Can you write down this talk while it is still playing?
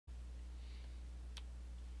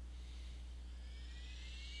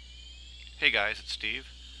Hey guys, it's Steve.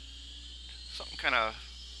 Something kind of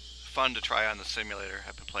fun to try on the simulator.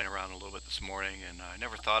 I've been playing around a little bit this morning and I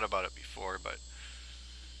never thought about it before, but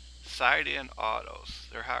side-in autos,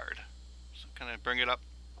 they're hard. So kind of bring it up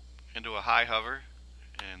into a high hover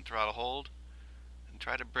and throttle hold and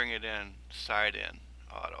try to bring it in side-in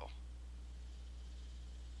auto.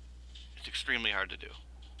 It's extremely hard to do.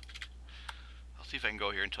 I'll see if I can go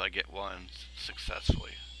here until I get one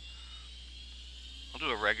successfully. I'll do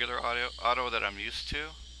a regular auto that I'm used to.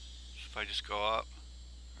 So if I just go up,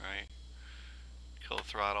 right, kill the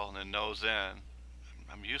throttle and then nose in.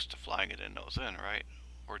 I'm used to flying it in nose in, right?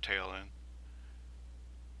 Or tail in.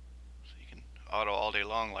 So you can auto all day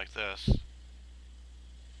long like this.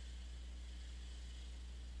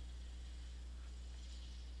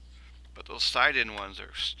 But those side-in ones are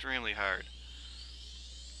extremely hard.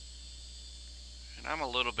 And I'm a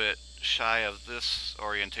little bit shy of this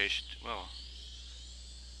orientation. Well,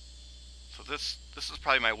 so this is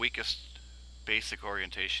probably my weakest basic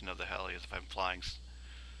orientation of the heli, is if I'm flying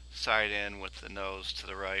side in with the nose to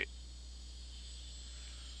the right.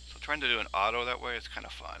 So trying to do an auto that way is kind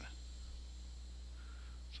of fun.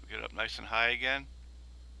 So get up nice and high again.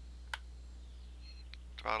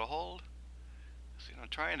 Throttle hold. So I'm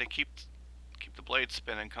trying to keep the blade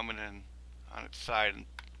spinning, coming in on its side, and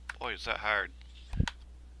boy, is that hard.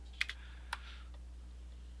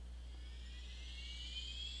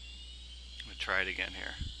 I'm gonna try it again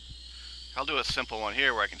here. I'll do a simple one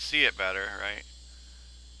here where I can see it better, right?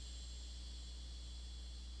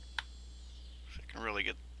 So I can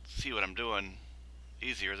really see what I'm doing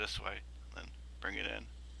easier this way than bring it in.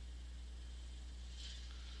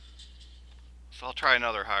 So I'll try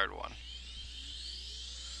another hard one.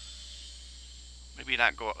 Maybe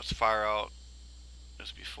not go as far out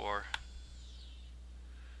as before.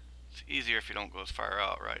 It's easier if you don't go as far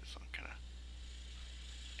out, right? So I'm kind of,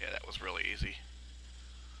 yeah, that was really easy.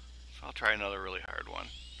 So I'll try another really hard one.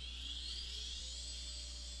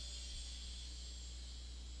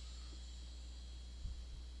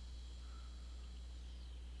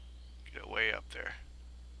 Get it way up there.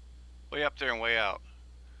 Way up there and way out.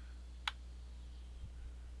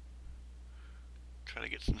 Try to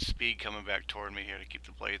get some speed coming back toward me here to keep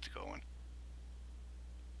the blades going.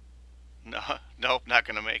 No, nope, not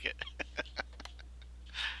gonna make it.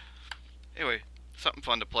 Anyway, something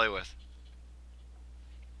fun to play with.